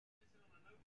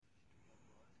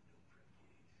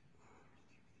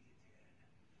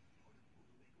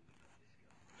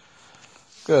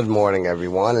Good morning,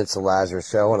 everyone. It's the Lazarus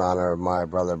Show in honor of my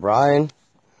brother Brian.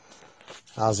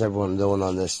 How's everyone doing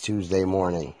on this Tuesday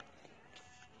morning?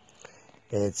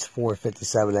 It's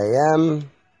 4:57 a.m.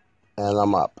 and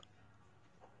I'm up.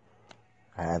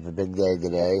 I have a big day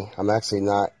today. I'm actually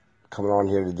not coming on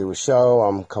here to do a show.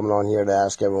 I'm coming on here to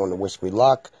ask everyone to wish me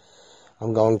luck.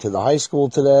 I'm going to the high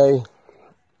school today.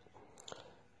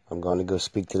 I'm going to go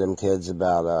speak to them kids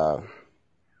about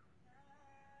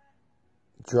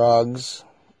drugs,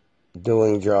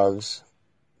 doing drugs,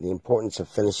 the importance of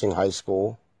finishing high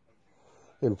school,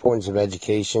 the importance of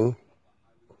education,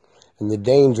 and the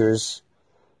dangers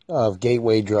of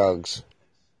gateway drugs.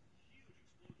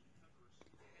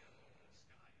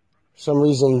 For some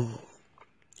reason,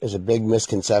 there's a big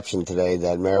misconception today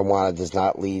that marijuana does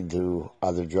not lead to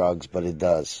other drugs, but it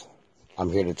does.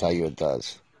 I'm here to tell you it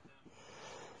does.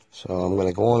 So I'm going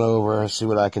to go on over, see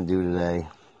what I can do today.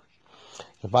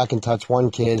 If I can touch one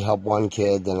kid, help one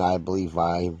kid, then I believe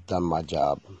I've done my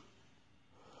job.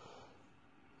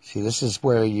 See, this is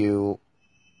where you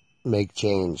make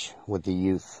change with the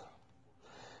youth.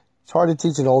 It's hard to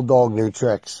teach an old dog new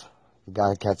tricks. You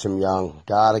got to catch them young.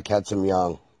 Got to catch them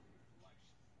young.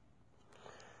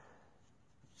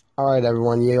 All right,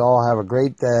 everyone, you all have a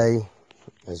great day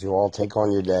as you all take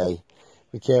on your day.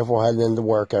 Be careful heading into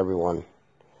work, everyone.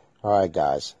 All right,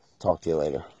 guys. Talk to you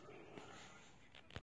later.